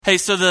Hey,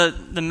 so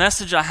the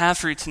message I have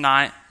for you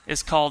tonight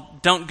is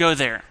called Don't Go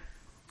There.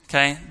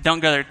 Okay? Don't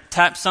go there.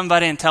 Tap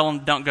somebody and tell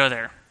them, don't go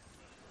there.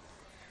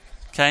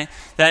 Okay?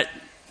 That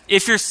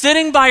if you're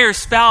sitting by your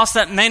spouse,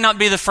 that may not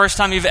be the first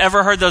time you've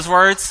ever heard those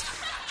words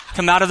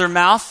come out of their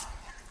mouth.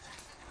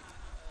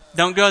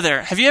 Don't go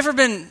there. Have you ever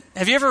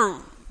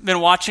been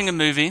watching a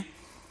movie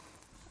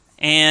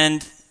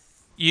and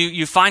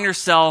you find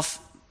yourself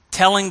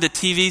telling the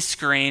TV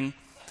screen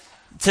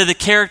to the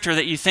character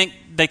that you think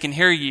they can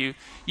hear you,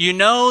 you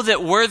know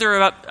that where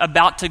they're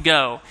about to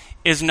go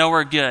is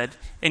nowhere good,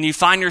 and you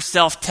find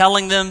yourself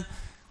telling them,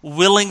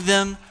 willing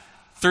them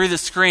through the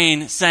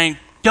screen, saying,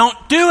 don't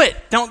do it,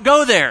 don't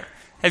go there.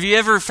 Have you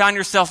ever found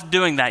yourself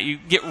doing that? You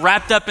get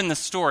wrapped up in the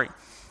story,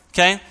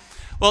 okay?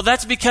 Well,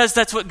 that's because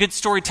that's what good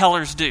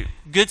storytellers do.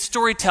 Good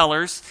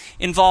storytellers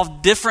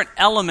involve different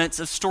elements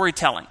of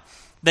storytelling.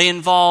 They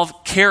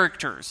involve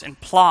characters and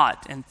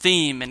plot and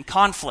theme and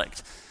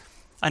conflict.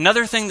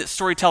 Another thing that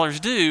storytellers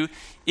do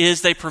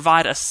is they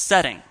provide a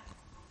setting.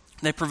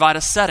 They provide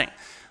a setting.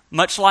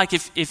 Much like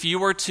if you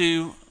were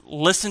to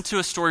listen to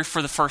a story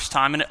for the first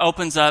time and it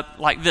opens up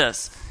like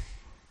this.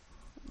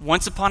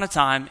 Once upon a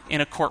time in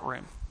a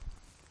courtroom.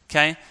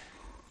 Okay?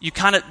 You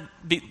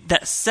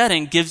that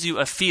setting gives you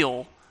a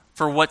feel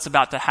for what's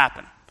about to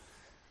happen.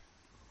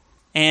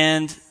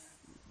 And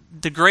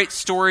the great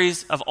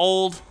stories of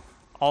old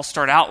all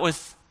start out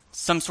with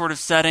some sort of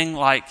setting,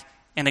 like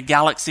in a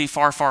galaxy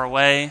far, far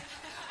away,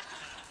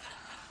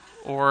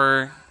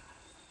 or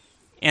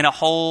in a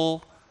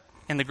hole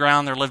in the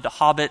ground there lived a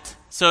hobbit.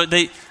 So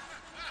they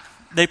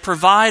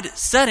provide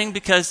setting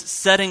because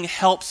setting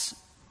helps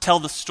tell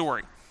the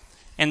story.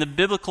 And the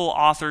biblical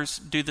authors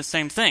do the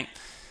same thing.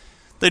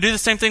 They do the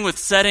same thing with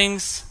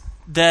settings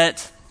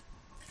that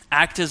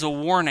act as a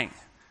warning,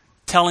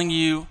 telling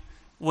you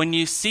when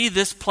you see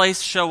this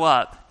place show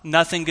up,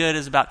 nothing good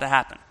is about to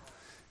happen.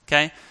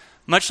 Okay?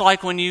 Much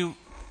like when you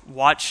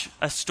watch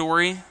a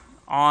story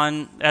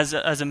on as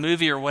a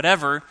movie or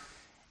whatever,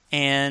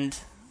 and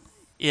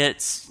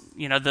it's,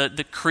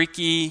 the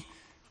creaky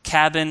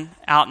cabin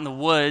out in the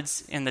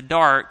woods in the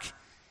dark,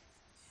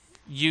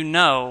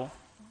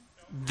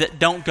 that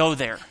don't go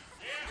there.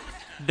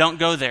 Don't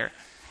go there.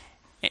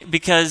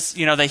 Because,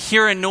 they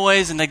hear a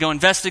noise and they go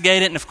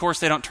investigate it, and of course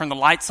they don't turn the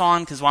lights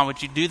on, because why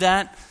would you do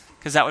that?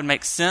 Because that would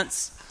make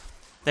sense.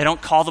 They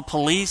don't call the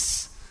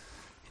police.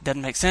 It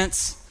doesn't make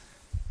sense.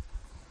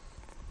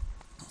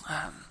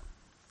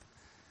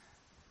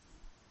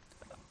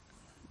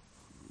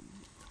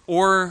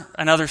 Or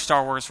another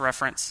Star Wars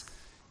reference,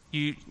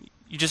 you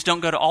just don't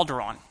go to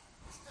Alderaan.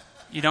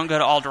 You don't go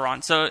to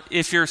Alderaan. So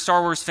if you're a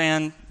Star Wars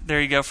fan, there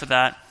you go for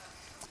that.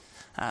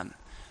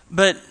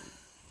 But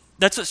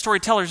that's what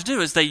storytellers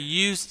do, is they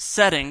use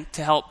setting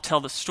to help tell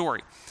the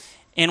story.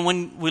 And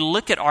when we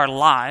look at our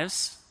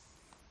lives,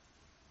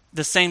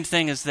 the same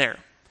thing is there.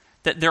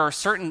 That there are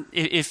certain,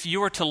 if you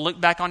were to look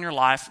back on your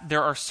life,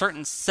 there are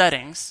certain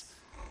settings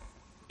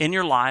in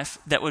your life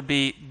that would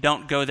be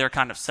don't go there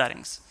kind of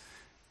settings.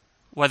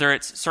 Whether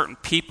it's certain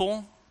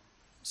people,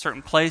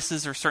 certain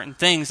places, or certain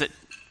things that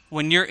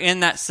when you're in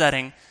that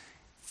setting,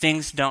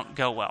 things don't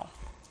go well.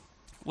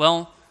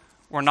 Well,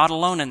 we're not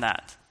alone in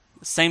that.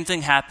 The same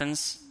thing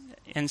happens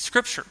in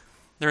Scripture.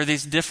 There are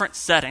these different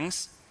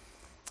settings,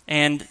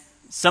 and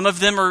some of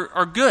them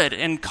are good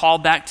and call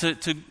back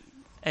to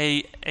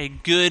a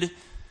good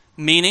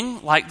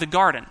meaning, like the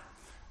garden.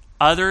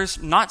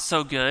 Others not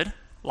so good,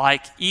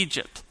 like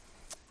Egypt.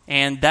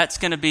 And that's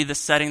going to be the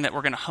setting that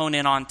we're going to hone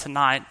in on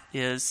tonight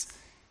is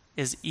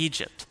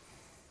Egypt.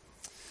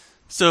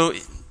 So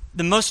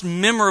the most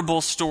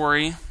memorable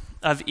story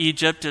of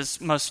Egypt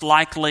is most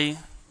likely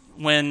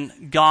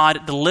when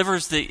God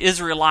delivers the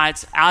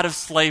Israelites out of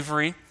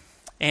slavery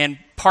and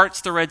parts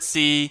the Red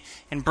Sea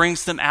and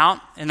brings them out.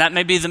 And that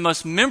may be the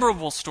most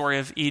memorable story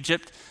of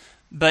Egypt.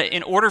 But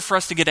in order for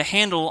us to get a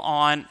handle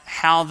on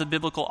how the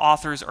biblical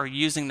authors are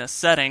using this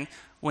setting,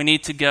 we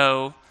need to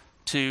go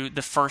to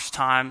the first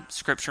time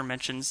Scripture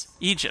mentions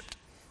Egypt,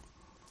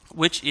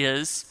 which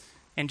is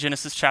in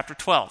Genesis chapter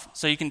 12.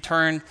 So you can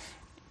turn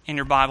in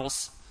your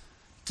Bibles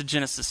to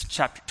Genesis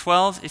chapter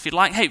 12 if you'd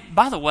like. Hey,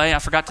 by the way, I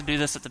forgot to do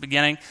this at the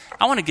beginning.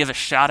 I want to give a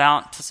shout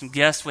out to some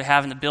guests we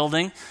have in the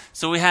building.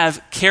 So we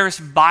have Charis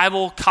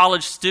Bible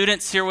College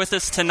students here with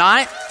us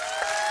tonight.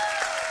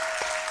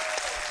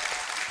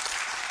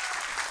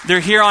 They're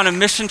here on a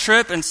mission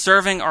trip and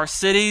serving our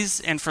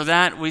cities, and for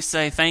that we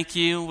say thank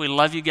you. We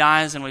love you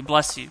guys and we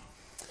bless you.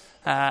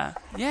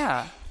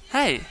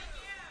 Hey,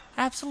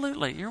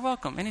 absolutely. You're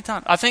welcome.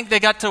 Anytime. I think they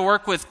got to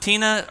work with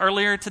Tina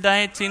earlier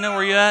today. Tina,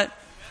 where you at?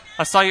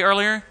 I saw you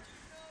earlier.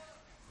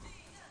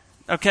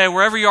 Okay,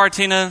 wherever you are,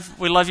 Tina,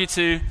 we love you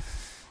too.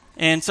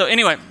 And so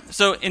anyway,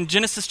 so in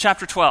Genesis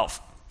chapter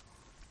 12,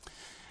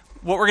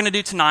 what we're going to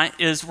do tonight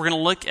is we're going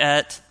to look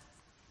at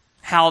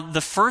how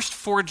the first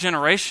 4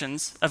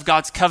 generations of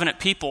God's covenant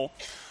people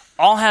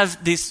all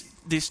have these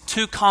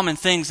two common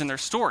things in their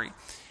story,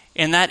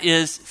 and that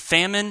is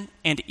famine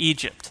and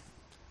Egypt.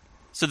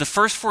 So the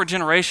first 4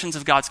 generations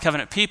of God's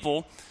covenant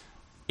people,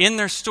 in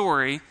their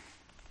story,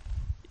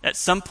 at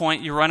some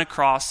point you run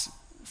across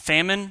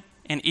famine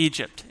in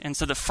Egypt. And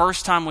so the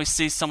first time we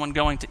see someone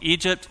going to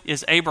Egypt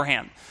is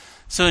Abraham.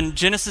 So in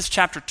Genesis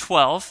chapter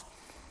 12,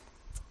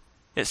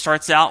 it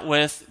starts out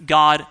with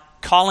God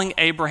calling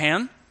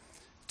Abraham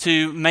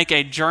to make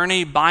a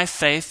journey by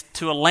faith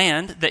to a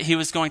land that he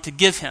was going to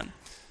give him.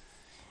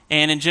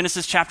 And in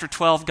Genesis chapter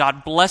 12,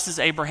 God blesses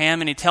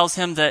Abraham and he tells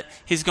him that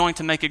he's going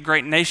to make a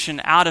great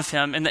nation out of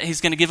him and that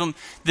he's going to give him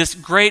this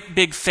great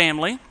big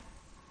family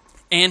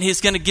and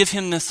he's going to give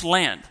him this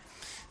land.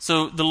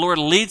 So the Lord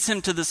leads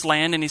him to this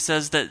land and he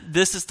says that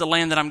this is the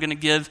land that I'm going to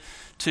give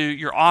to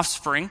your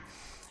offspring.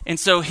 And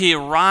so he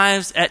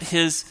arrives at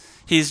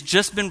he's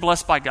just been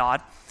blessed by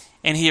God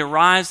and he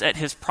arrives at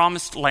his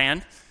promised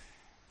land.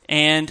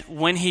 And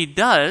when he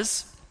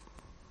does,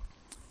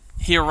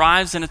 he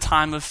arrives in a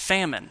time of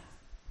famine.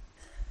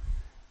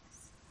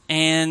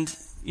 And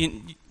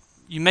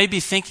you may be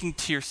thinking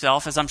to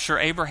yourself, as I'm sure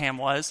Abraham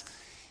was,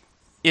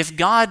 if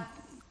God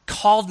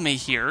called me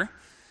here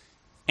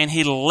and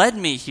he led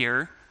me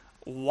here,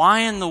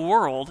 why in the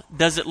world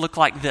does it look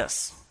like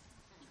this?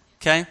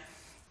 Okay?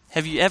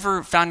 Have you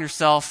ever found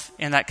yourself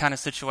in that kind of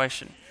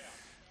situation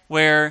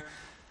where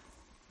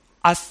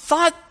I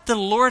thought the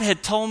Lord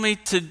had told me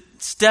to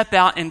step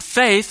out in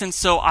faith, and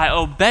so I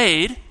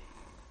obeyed,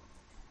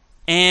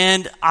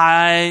 and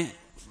I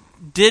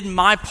did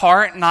my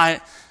part, and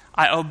I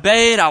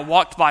obeyed, I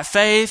walked by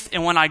faith,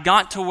 and when I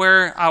got to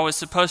where I was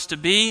supposed to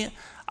be,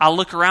 I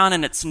look around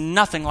and it's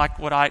nothing like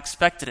what I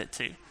expected it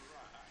to.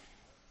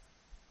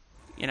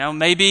 You know,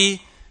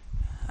 maybe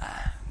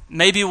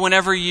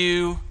whenever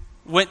you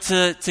went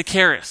to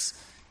Karis,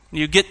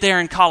 you get there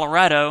in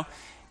Colorado,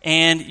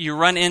 and you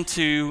run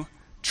into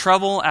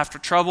trouble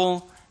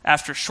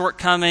after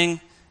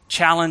shortcoming,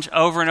 challenge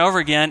over and over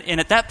again. And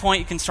at that point,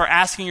 you can start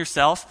asking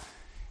yourself,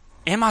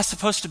 am I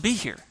supposed to be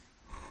here?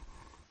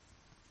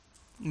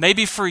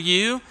 Maybe for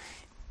you,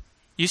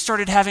 you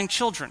started having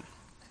children.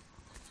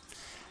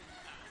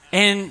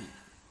 And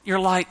you're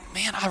like,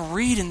 man, I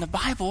read in the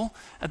Bible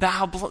about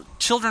how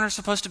children are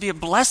supposed to be a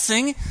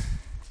blessing,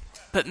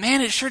 but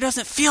man, it sure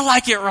doesn't feel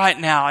like it right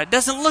now. It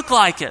doesn't look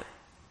like it.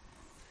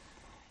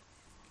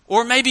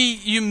 Or maybe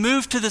you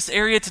move to this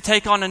area to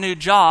take on a new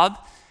job,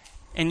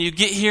 and you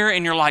get here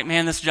and you're like,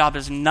 man, this job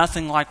is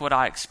nothing like what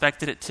I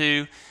expected it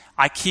to.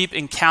 I keep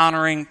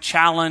encountering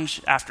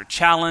challenge after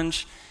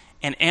challenge,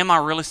 and am I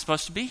really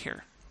supposed to be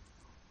here?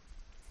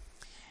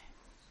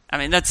 I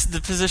mean, that's the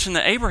position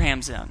that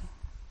Abraham's in.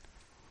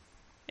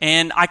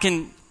 And I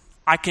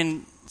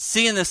can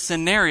see in this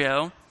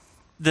scenario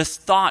this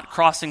thought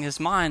crossing his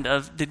mind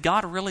of, did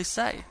God really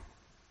say?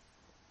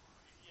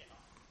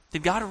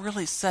 Did God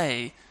really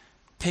say,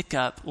 pick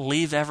up,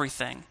 leave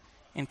everything,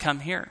 and come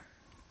here?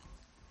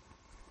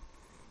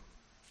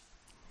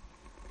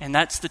 And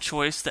that's the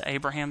choice that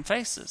Abraham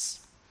faces.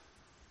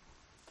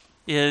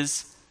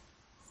 Is,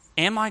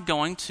 am I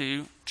going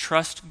to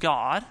trust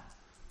God,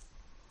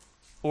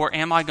 or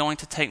am I going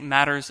to take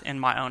matters in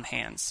my own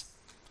hands?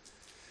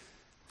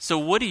 So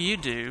what do you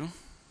do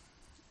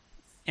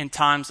in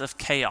times of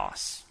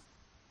chaos?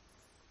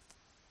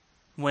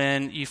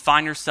 When you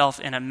find yourself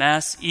in a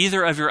mess,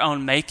 either of your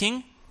own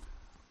making,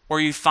 or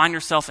you find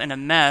yourself in a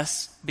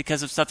mess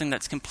because of something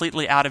that's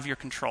completely out of your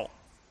control.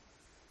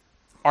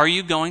 Are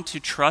you going to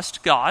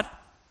trust God,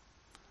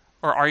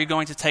 or are you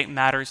going to take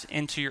matters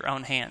into your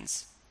own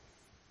hands?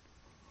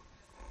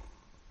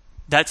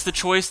 That's the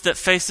choice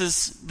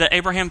that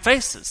Abraham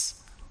faces.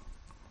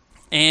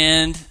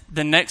 And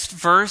the next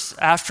verse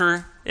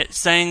after it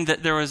saying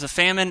that there was a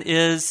famine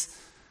is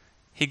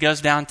he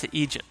goes down to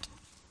Egypt.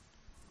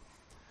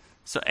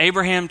 So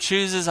Abraham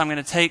chooses, I'm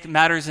going to take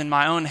matters in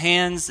my own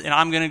hands and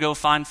I'm going to go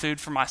find food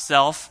for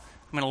myself.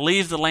 I'm going to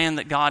leave the land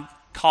that God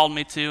called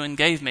me to and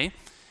gave me,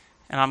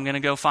 and I'm going to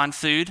go find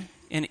food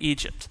in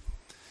Egypt.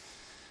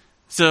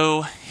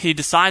 So he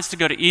decides to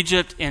go to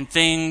Egypt, and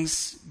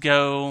things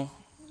go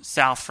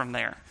south from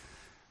there.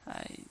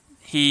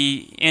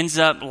 He ends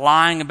up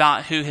lying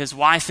about who his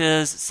wife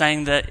is,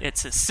 saying that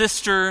it's his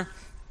sister,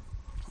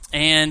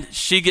 and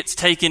she gets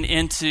taken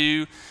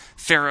into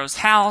Pharaoh's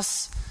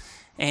house,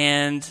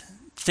 and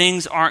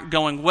things aren't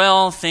going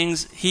well.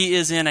 He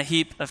is in a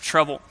heap of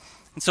trouble.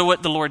 And so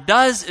what the Lord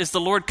does is the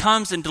Lord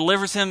comes and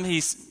delivers him.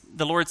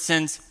 The Lord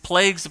sends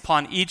plagues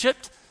upon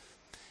Egypt,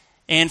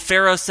 and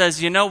Pharaoh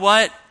says, you know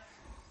what?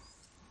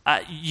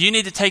 You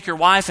need to take your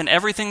wife and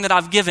everything that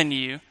I've given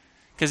you,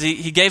 because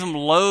he gave him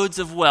loads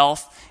of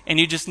wealth, and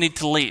you just need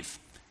to leave.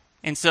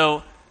 And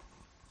so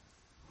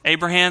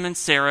Abraham and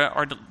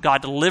Sarah,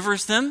 God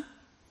delivers them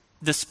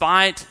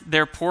despite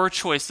their poor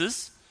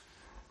choices.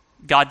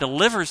 God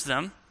delivers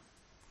them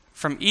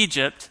from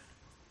Egypt,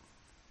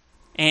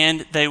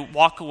 and they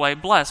walk away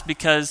blessed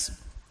because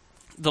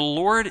the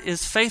Lord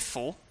is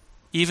faithful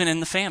even in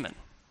the famine.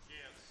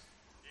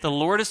 The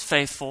Lord is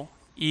faithful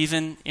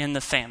even in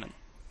the famine.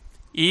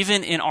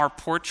 Even in our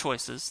poor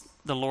choices,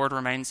 the Lord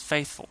remains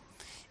faithful.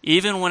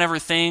 Even whenever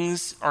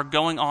things are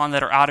going on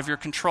that are out of your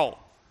control,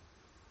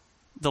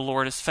 the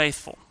Lord is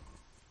faithful.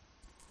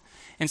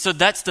 And so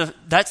that's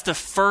the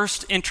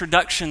first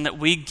introduction that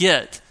we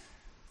get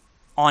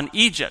on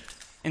Egypt.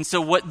 And so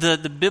what the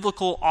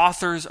biblical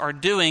authors are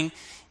doing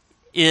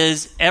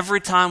is every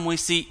time we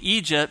see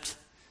Egypt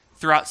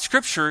throughout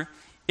Scripture,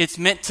 it's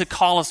meant to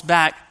call us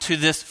back to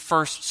this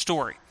first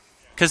story,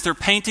 because they're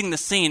painting the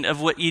scene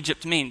of what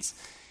Egypt means.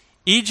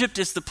 Egypt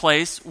is the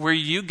place where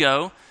you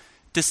go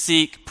to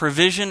seek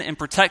provision and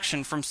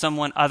protection from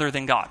someone other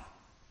than God.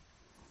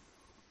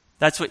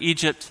 That's what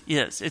Egypt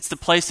is. It's the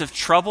place of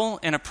trouble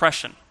and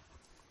oppression.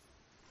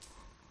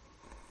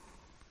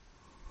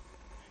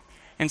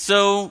 And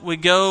so we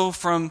go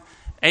from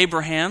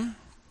Abraham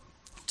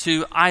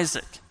to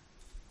Isaac.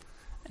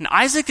 And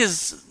Isaac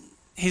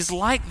he's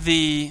like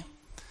the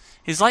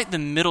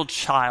middle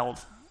child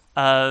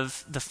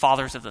of the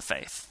fathers of the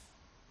faith,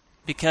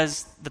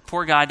 because the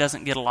poor guy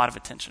doesn't get a lot of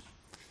attention.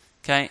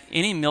 Okay,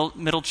 any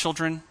middle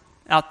children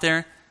out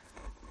there?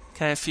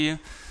 Okay, a few.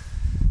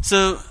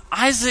 So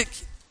Isaac,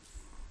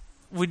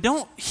 we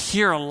don't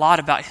hear a lot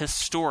about his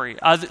story.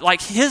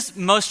 Like his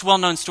most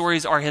well-known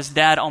stories are his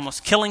dad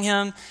almost killing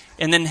him,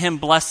 and then him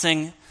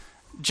blessing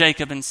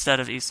Jacob instead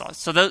of Esau.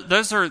 So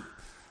those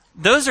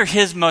are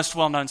his most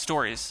well-known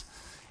stories,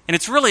 and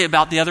it's really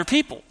about the other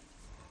people.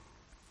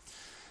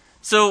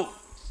 So,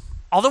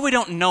 although we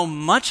don't know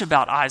much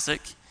about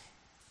Isaac,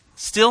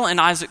 still in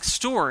Isaac's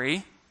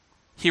story,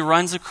 he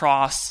runs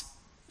across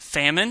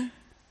famine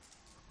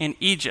in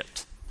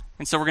Egypt.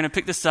 And so we're going to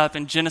pick this up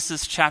in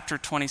Genesis chapter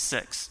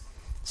 26.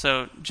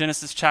 So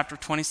Genesis chapter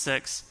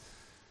 26,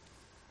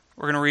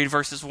 we're going to read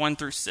verses 1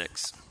 through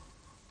 6.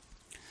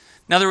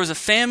 Now there was a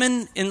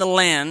famine in the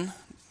land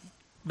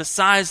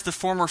besides the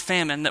former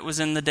famine that was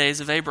in the days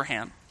of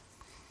Abraham.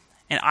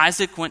 And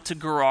Isaac went to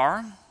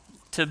Gerar,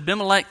 to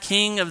Abimelech,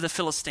 king of the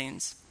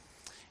Philistines.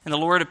 And the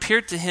Lord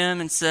appeared to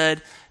him and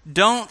said,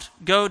 "Don't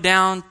go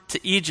down to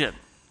Egypt."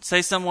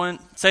 Say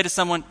to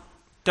someone,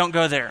 don't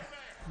go there.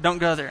 Don't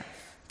go there.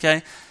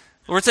 Okay?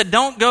 The Lord said,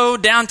 "Don't go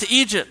down to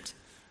Egypt.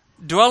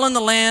 Dwell in the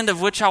land of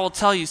which I will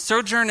tell you.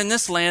 Sojourn in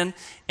this land,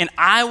 and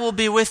I will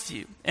be with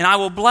you, and I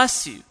will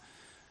bless you.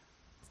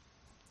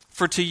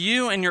 For to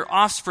you and your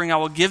offspring I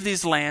will give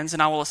these lands,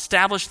 and I will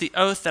establish the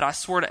oath that I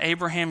swore to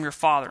Abraham your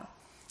father.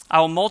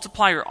 I will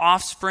multiply your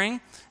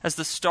offspring as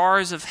the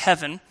stars of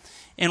heaven,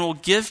 and will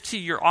give to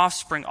your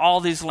offspring all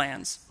these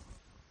lands.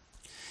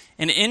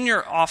 And in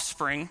your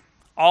offspring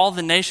all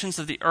the nations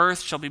of the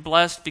earth shall be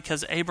blessed,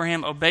 because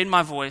Abraham obeyed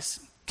my voice,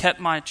 kept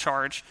my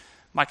charge,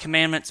 my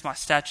commandments, my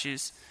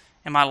statutes,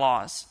 and my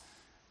laws."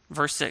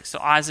 Verse 6, so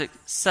Isaac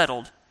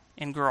settled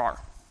in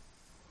Gerar.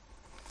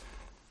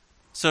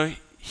 So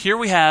here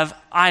we have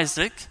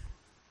Isaac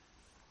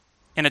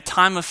in a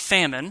time of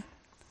famine,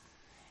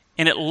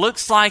 and it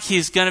looks like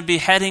he's going to be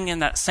heading in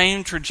that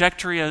same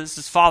trajectory as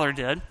his father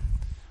did.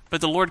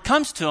 But the Lord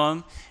comes to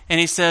him and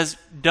he says,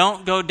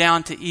 "Don't go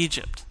down to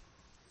Egypt.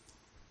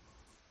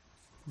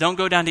 Don't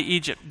go down to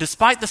Egypt,"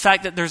 despite the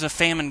fact that there's a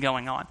famine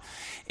going on.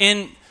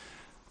 And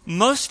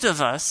most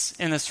of us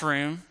in this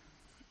room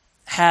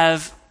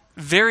have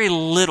very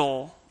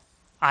little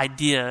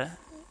idea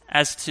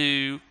as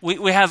to,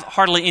 we have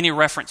hardly any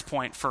reference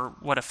point for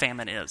what a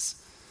famine is.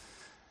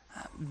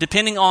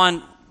 Depending on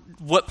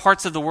what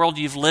parts of the world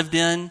you've lived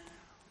in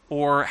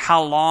or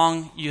how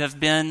long you have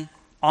been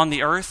on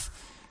the earth,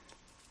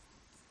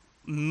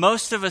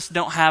 most of us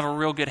don't have a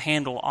real good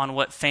handle on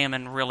what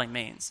famine really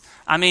means.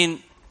 I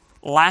mean,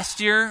 last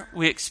year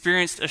we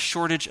experienced a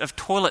shortage of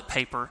toilet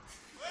paper,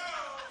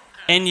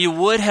 and you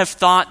would have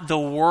thought the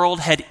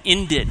world had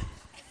ended.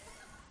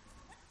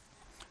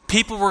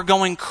 People were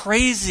going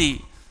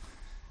crazy,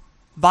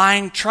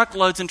 buying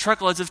truckloads and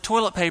truckloads of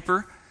toilet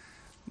paper.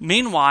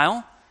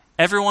 Meanwhile,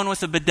 everyone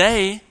with a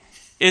bidet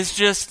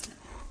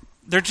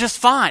they're just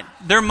fine.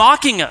 They're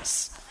mocking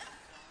us,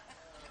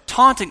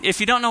 taunting. If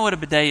you don't know what a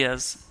bidet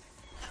is,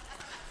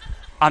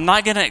 I'm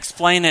not going to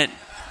explain it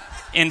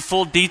in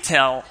full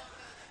detail.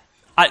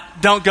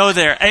 Don't go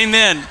there.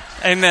 Amen.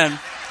 Amen.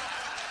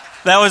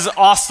 That was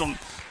awesome.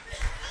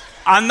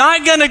 I'm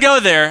not going to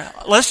go there.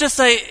 Let's just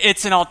say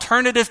it's an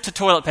alternative to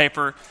toilet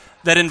paper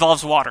that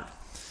involves water.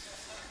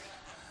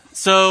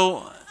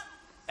 So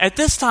at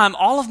this time,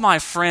 all of my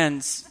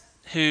friends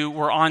who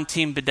were on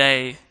Team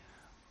Bidet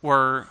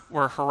were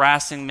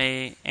harassing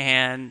me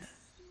and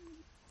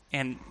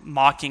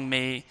mocking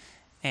me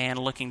and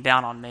looking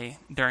down on me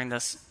during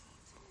this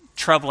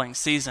troubling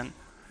season.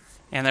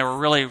 And they were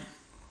really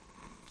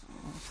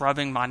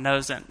rubbing my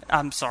nose in.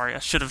 I'm sorry,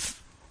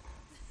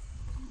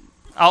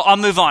 I'll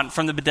move on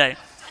from the bidet.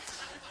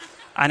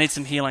 I need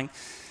some healing.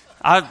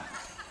 I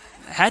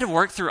had to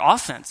work through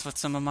offense with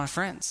some of my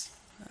friends.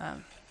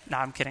 No,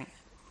 I'm kidding.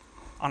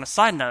 On a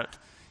side note,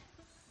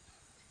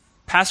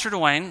 Pastor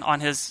Dwayne on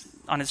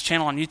his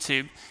channel on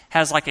YouTube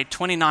has like a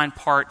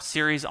 29-part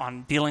series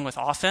on dealing with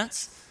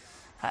offense.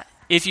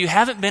 If you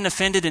haven't been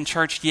offended in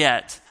church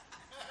yet,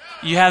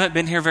 you haven't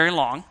been here very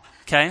long,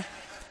 okay?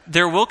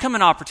 There will come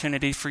an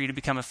opportunity for you to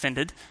become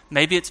offended.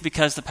 Maybe it's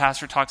because the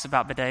pastor talks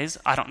about bidets.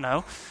 I don't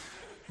know.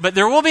 But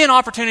there will be an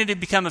opportunity to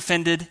become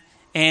offended,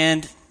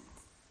 and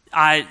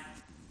I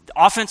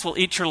offense will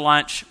eat your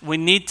lunch. We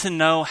need to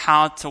know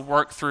how to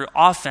work through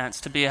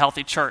offense to be a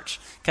healthy church.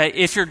 Okay?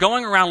 If you're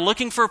going around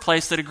looking for a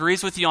place that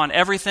agrees with you on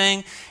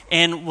everything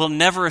and will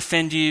never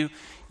offend you,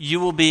 you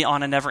will be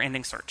on a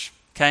never-ending search.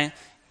 Okay?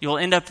 You'll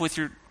end up with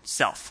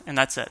yourself, and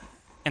that's it.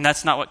 And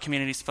that's not what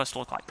community is supposed to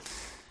look like.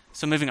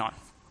 So moving on.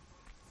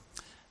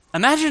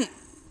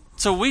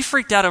 So we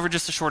freaked out over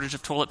just a shortage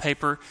of toilet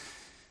paper.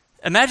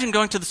 Imagine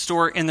going to the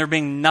store and there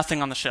being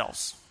nothing on the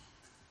shelves.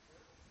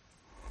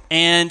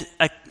 And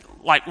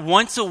like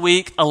once a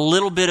week, a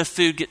little bit of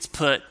food gets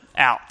put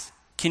out.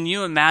 Can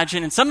you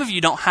imagine? And some of you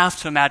don't have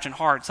to imagine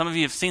hard. Some of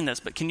you have seen this,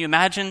 but can you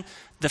imagine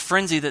the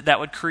frenzy that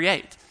would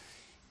create?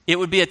 It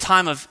would be a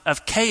time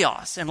of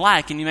chaos and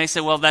lack. And you may say,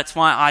 well, that's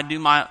why I do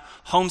my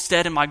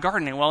homestead and my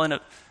gardening. Well, in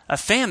a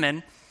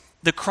famine,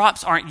 the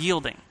crops aren't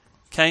yielding.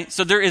 Okay?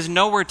 So there is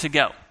nowhere to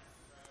go.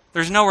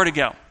 There's nowhere to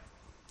go.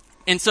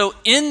 And so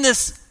in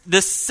this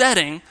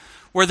setting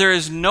where there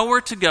is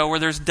nowhere to go, where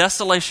there's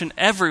desolation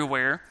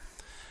everywhere,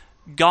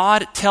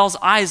 God tells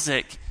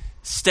Isaac,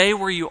 stay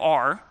where you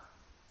are,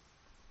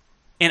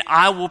 and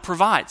I will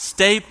provide.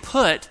 Stay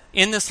put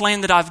in this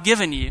land that I've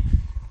given you.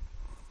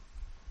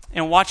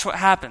 And watch what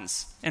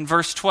happens in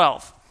verse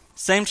 12.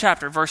 Same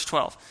chapter, verse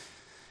 12.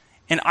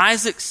 And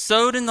Isaac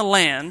sowed in the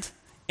land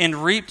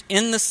and reaped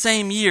in the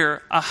same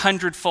year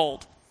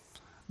 100-fold.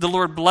 The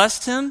Lord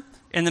blessed him,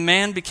 and the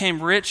man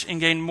became rich and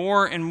gained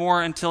more and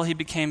more until he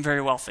became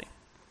very wealthy.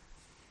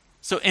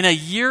 So in a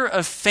year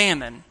of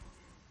famine,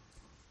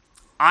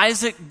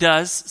 Isaac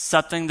does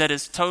something that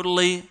is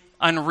totally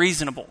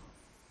unreasonable.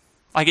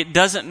 Like it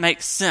doesn't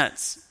make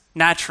sense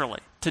naturally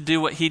to do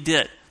what he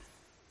did.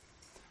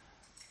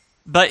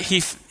 But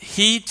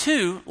he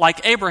too,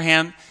 like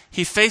Abraham,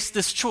 he faced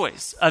this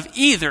choice of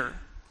either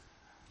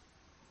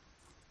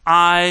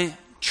I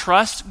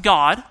trust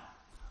God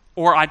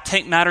or I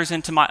take matters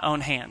into my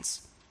own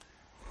hands.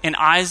 And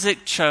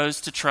Isaac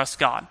chose to trust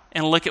God.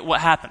 And look at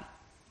what happened.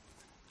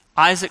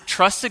 Isaac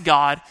trusted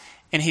God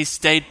and he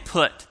stayed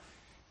put.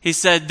 He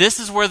said, this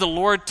is where the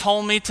Lord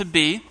told me to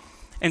be.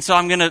 And so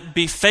I'm going to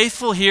be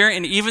faithful here.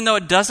 And even though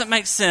it doesn't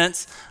make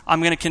sense,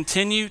 I'm going to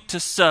continue to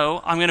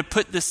sow. I'm going to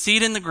put the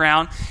seed in the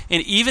ground.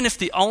 And even if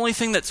the only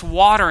thing that's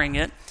watering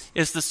it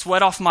is the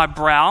sweat off my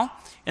brow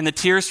and the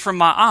tears from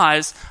my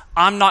eyes,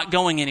 I'm not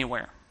going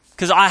anywhere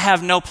because I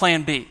have no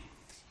plan B.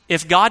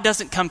 If God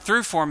doesn't come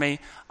through for me,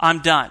 I'm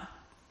done.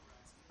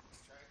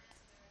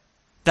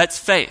 That's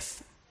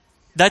faith.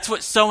 That's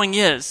what sowing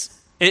is.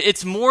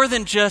 It's more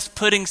than just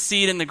putting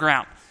seed in the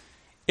ground.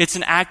 It's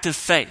an act of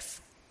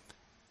faith.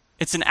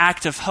 It's an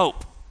act of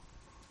hope.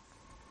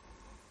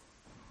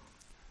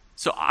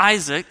 So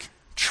Isaac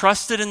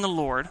trusted in the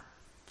Lord,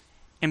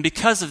 and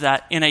because of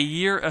that, in a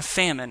year of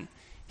famine,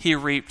 he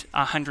reaped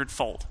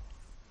 100-fold.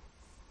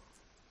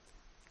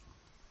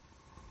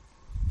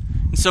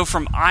 And so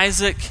from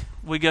Isaac,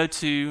 we go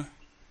to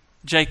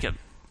Jacob.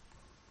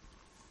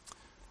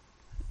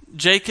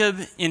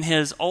 Jacob, in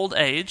his old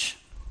age,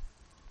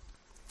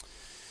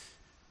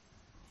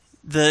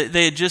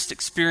 they had just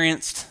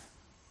experienced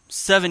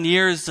 7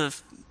 years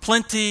of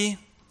plenty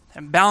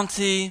and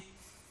bounty,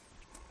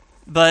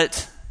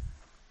 but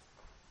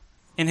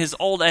in his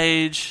old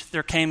age,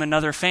 there came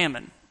another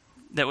famine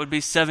that would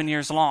be 7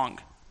 years long.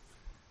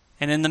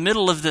 And in the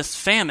middle of this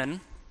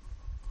famine,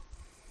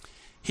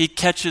 he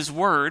catches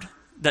word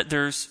that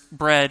there's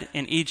bread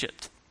in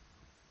Egypt.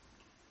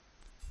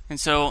 And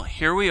so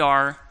here we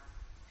are,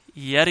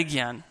 yet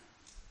again,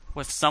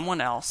 with someone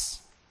else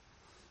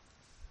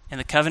in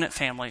the covenant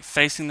family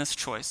facing this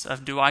choice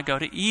of, do I go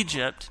to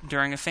Egypt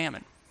during a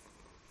famine?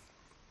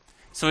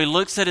 So he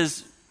looks at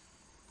his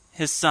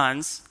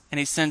sons, and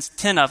he sends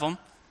 10 of them.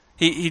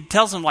 He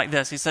tells them like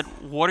this. He said,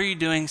 what are you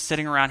doing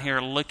sitting around here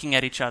looking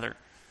at each other?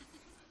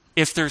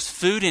 If there's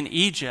food in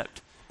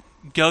Egypt,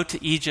 go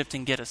to Egypt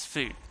and get us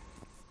food.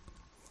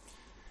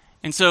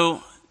 And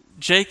so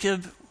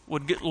Jacob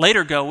would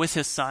later go with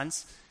his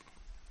sons,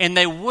 and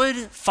they would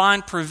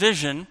find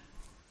provision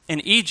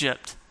in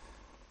Egypt.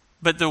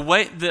 But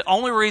the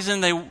only reason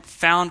they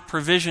found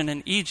provision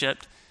in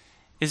Egypt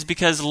is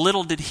because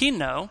little did he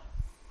know,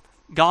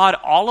 God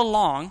all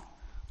along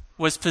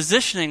was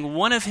positioning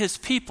one of his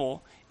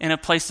people in a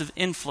place of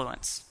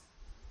influence.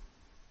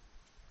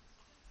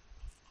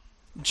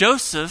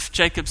 Joseph,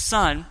 Jacob's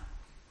son,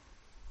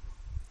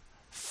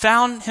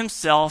 found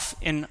himself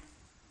in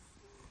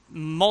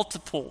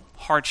multiple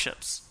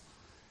hardships,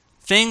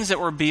 things that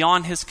were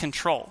beyond his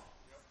control.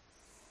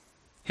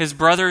 His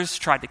brothers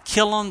tried to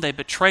kill him. They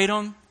betrayed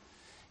him.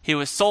 He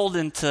was sold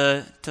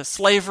into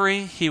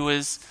slavery. He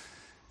was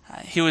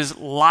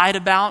lied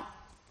about.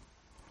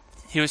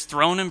 He was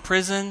thrown in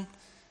prison.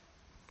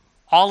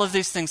 All of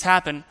these things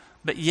happened,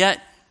 but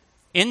yet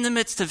in the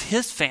midst of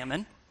his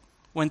famine,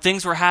 when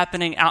things were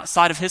happening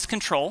outside of his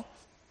control,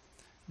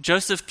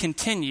 Joseph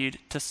continued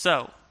to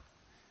sow.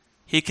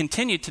 He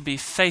continued to be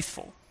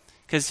faithful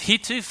because he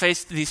too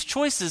faced these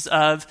choices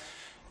of,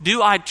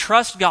 do I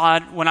trust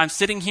God when I'm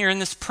sitting here in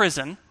this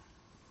prison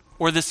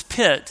or this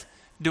pit?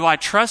 Do I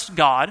trust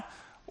God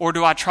or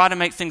do I try to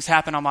make things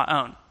happen on my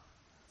own?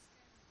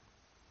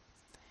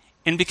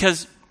 And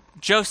because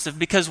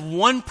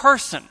one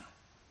person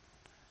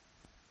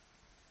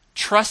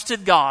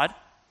trusted God,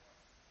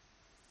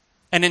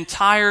 an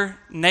entire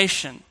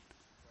nation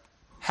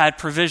had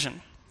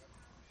provision.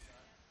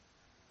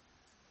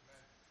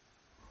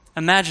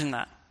 Imagine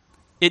that.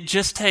 It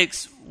just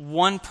takes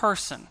one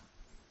person.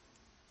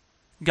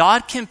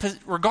 God can,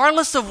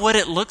 regardless of what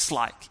it looks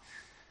like,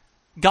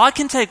 God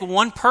can take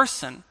one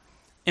person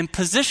and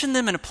position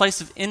them in a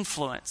place of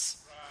influence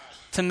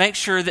to make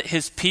sure that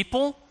his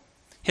people,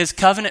 his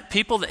covenant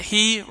people, that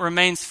he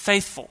remains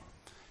faithful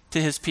to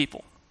his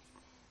people.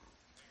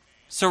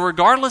 So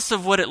regardless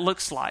of what it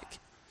looks like,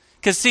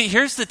 because see,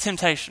 here's the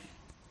temptation.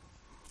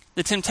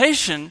 The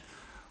temptation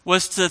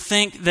was to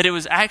think that it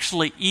was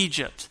actually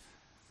Egypt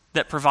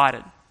that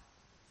provided.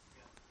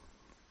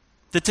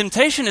 The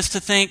temptation is to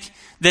think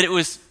that it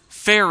was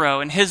Pharaoh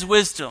and his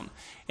wisdom,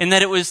 and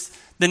that it was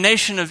the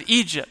nation of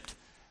Egypt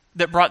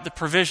that brought the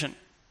provision.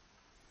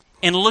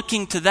 And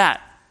looking to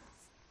that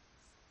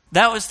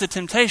was the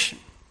temptation.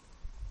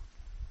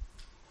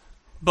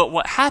 But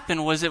what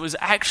happened was it was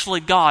actually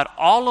God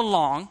all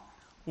along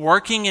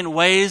working in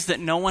ways that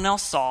no one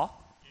else saw,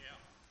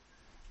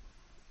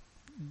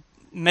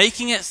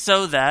 making it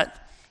so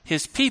that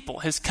his people,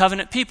 his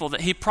covenant people,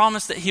 that he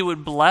promised that he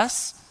would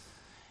bless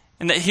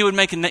and that he would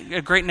make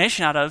a great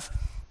nation out of,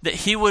 that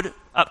he would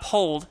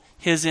uphold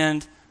his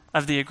end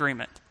of the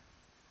agreement.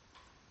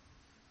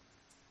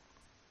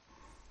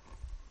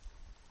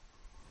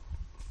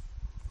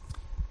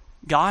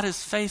 God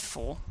is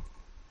faithful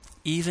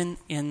even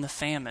in the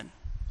famine.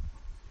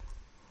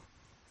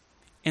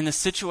 In the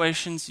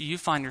situations you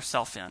find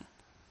yourself in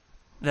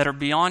that are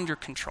beyond your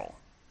control.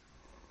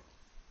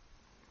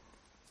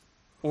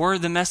 Or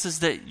the messes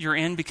that you're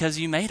in because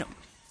you made them.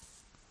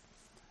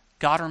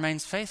 God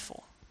remains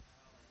faithful.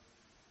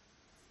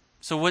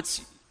 So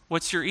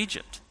what's your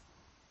Egypt?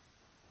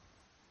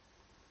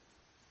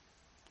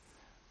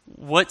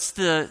 What's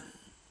the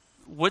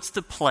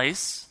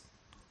place?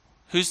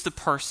 Who's the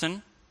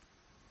person?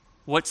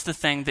 What's the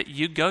thing that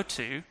you go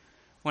to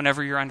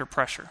whenever you're under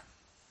pressure?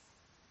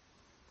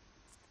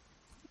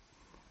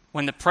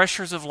 When the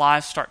pressures of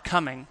life start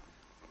coming,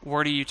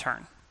 where do you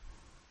turn?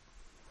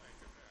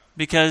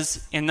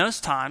 Because in those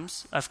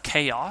times of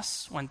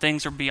chaos, when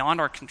things are beyond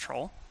our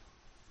control,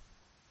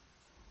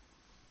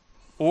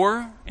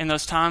 or in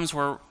those times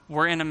where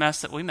we're in a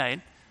mess that we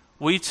made,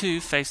 we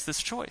too face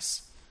this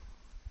choice.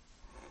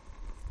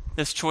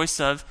 This choice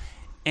of,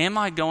 am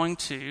I going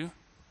to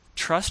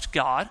trust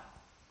God,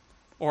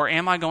 or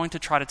am I going to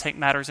try to take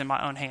matters in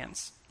my own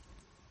hands?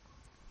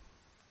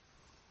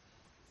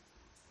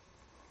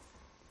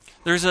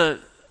 There's a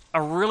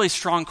really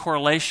strong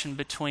correlation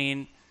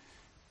between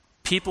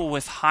people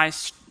with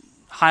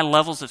high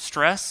levels of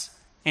stress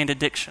and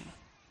addiction.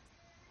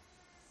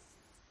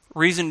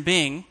 Reason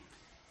being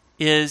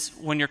is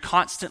when you're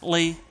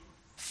constantly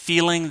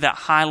feeling that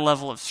high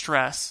level of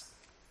stress,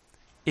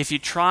 if you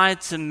try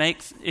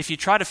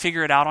to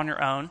figure it out on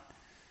your own,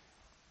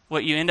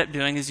 what you end up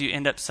doing is you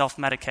end up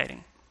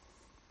self-medicating.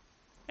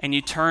 And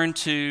you turn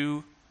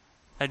to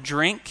a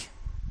drink,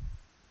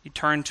 you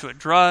turn to a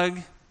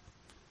drug,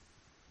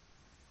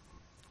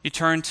 you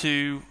turn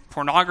to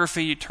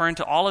pornography, you turn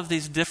to all of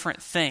these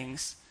different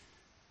things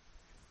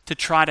to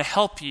try to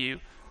help you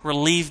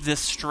relieve this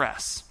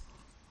stress.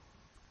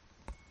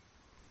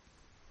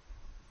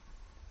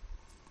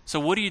 So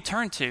what do you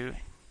turn to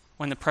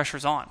when the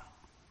pressure's on?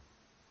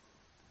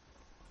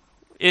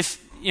 It's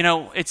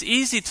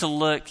easy to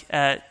look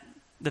at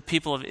the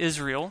people of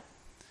Israel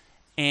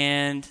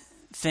and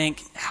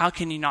think, how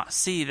can you not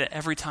see that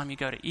every time you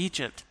go to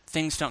Egypt,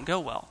 things don't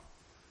go well?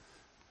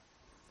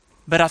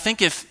 But I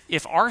think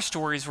if our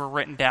stories were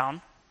written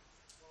down,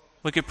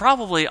 we could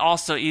probably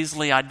also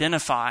easily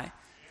identify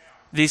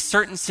these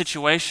certain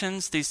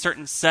situations, these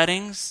certain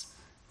settings,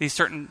 these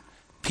certain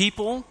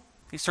people,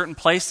 these certain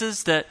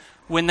places that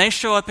when they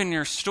show up in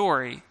your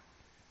story,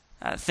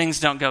 things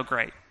don't go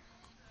great.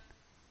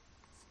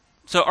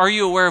 So are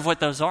you aware of what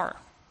those are?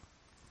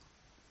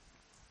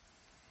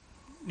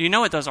 Do you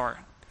know what those are?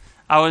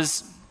 I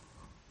was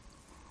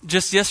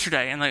just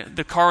yesterday in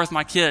the car with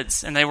my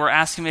kids, and they were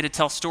asking me to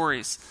tell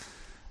stories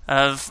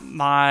of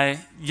my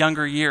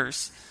younger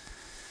years.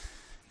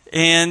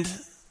 And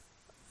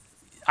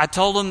I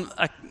told them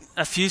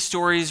a few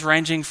stories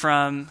ranging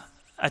from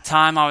a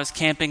time I was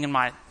camping and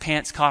my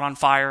pants caught on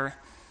fire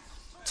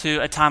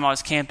to a time I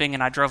was camping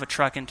and I drove a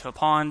truck into a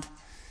pond.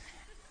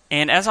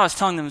 And as I was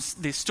telling them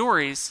these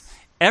stories,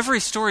 every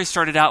story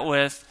started out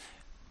with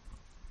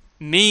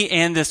me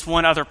and this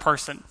one other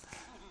person.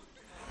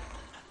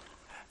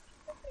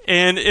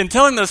 And in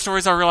telling those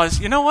stories, I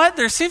realized, you know what?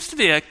 There seems to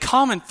be a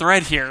common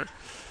thread here.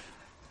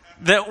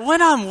 That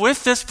when I'm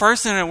with this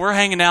person and we're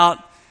hanging out,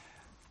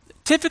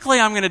 typically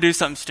I'm going to do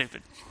something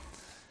stupid.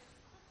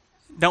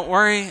 Don't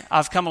worry,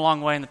 I've come a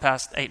long way in the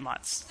past 8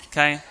 months,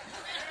 okay?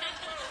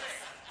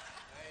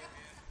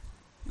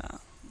 No.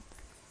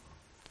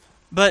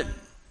 But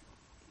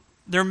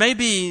there may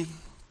be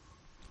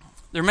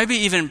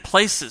even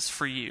places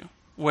for you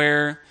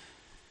where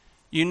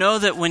you know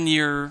that when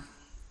you're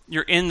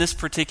you're in this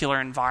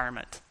particular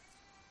environment,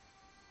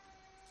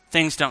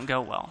 things don't go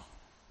well.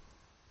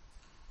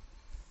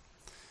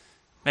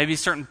 Maybe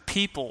certain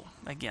people,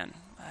 again,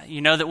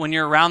 you know that when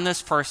you're around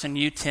this person,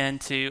 you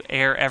tend to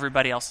air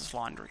everybody else's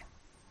laundry.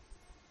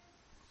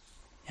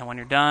 And when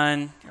you're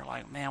done, you're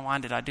like, man, why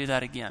did I do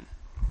that again?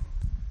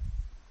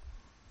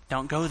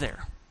 Don't go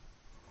there.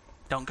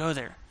 Don't go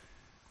there.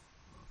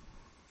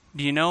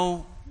 Do you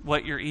know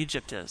what your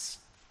Egypt is?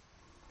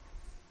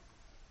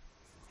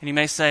 And you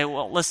may say,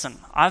 well, listen,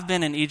 I've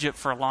been in Egypt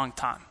for a long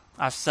time.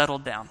 I've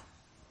settled down,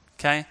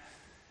 okay?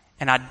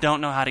 And I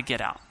don't know how to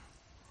get out.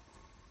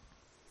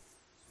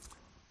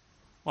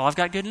 Well, I've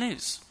got good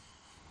news.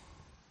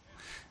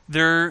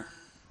 There's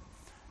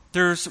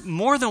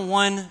more than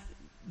one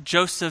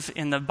Joseph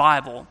in the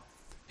Bible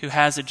who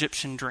has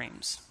Egyptian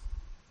dreams.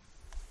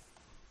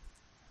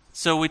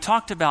 So we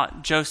talked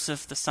about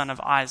Joseph, the son of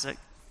Isaac,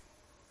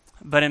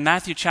 but in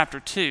Matthew chapter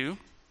 2,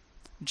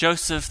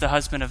 Joseph, the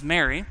husband of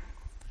Mary,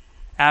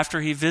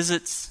 after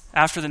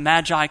the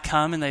Magi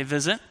come and they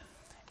visit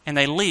and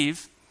they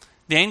leave,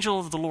 the angel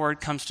of the Lord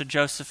comes to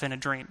Joseph in a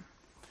dream.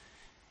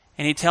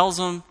 And he tells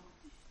him,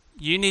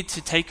 you need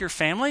to take your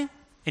family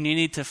and you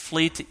need to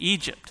flee to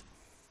Egypt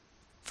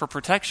for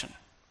protection.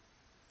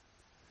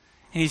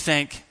 And you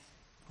think,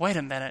 wait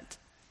a minute.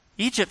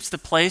 Egypt's the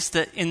place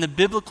that in the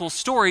biblical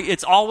story,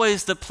 it's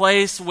always the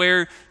place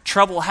where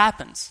trouble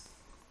happens.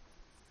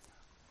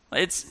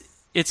 It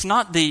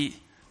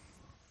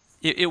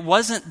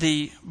wasn't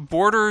the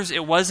borders,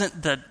 it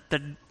wasn't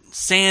the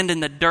sand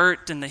and the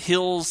dirt and the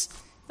hills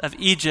of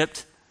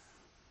Egypt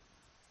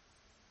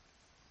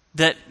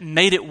that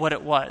made it what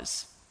it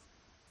was.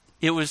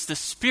 It was the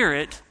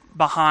spirit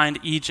behind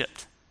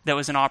Egypt that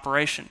was in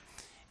operation.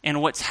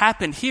 And what's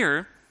happened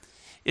here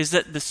is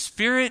that the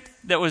spirit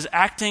that was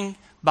acting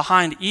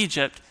behind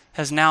Egypt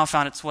has now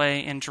found its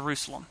way in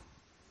Jerusalem.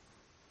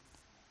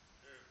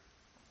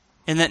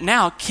 And that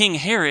now King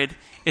Herod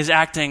is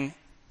acting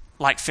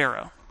like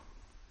Pharaoh.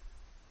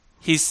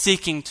 He's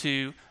seeking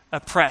to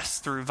oppress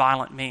through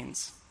violent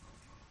means.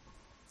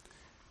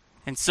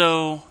 And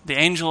so the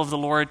angel of the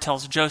Lord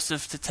tells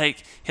Joseph to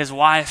take his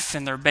wife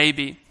and their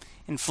baby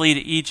and flee to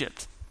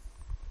Egypt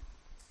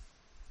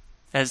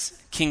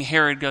as King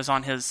Herod goes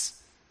on his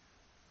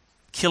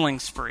killing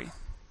spree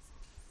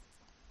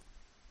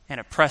and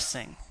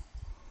oppressing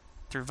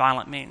through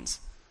violent means.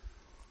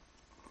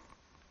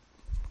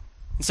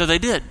 And so they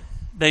did.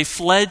 They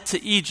fled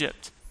to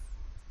Egypt.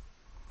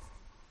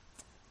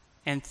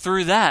 And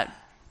through that,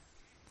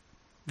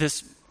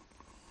 this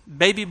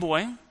baby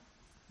boy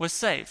was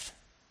saved.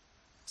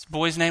 This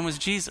boy's name was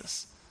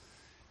Jesus.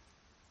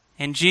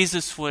 And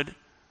Jesus would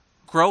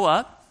grow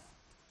up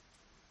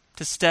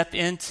to step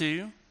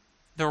into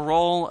the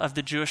role of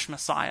the Jewish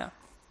Messiah,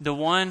 the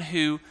one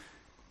who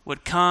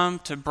would come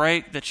to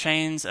break the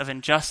chains of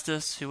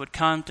injustice, who would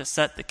come to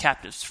set the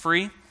captives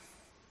free,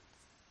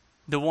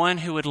 the one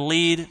who would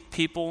lead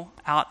people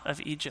out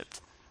of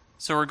Egypt.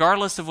 So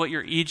regardless of what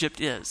your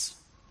Egypt is,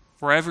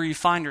 wherever you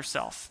find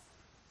yourself,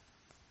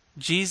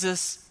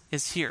 Jesus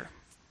is here.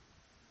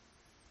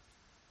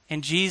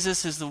 And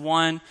Jesus is the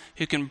one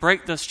who can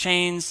break those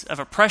chains of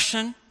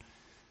oppression,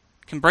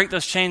 can break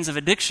those chains of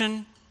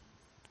addiction,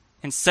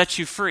 and set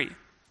you free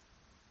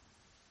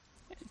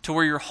to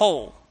where you're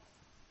whole,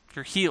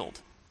 you're healed.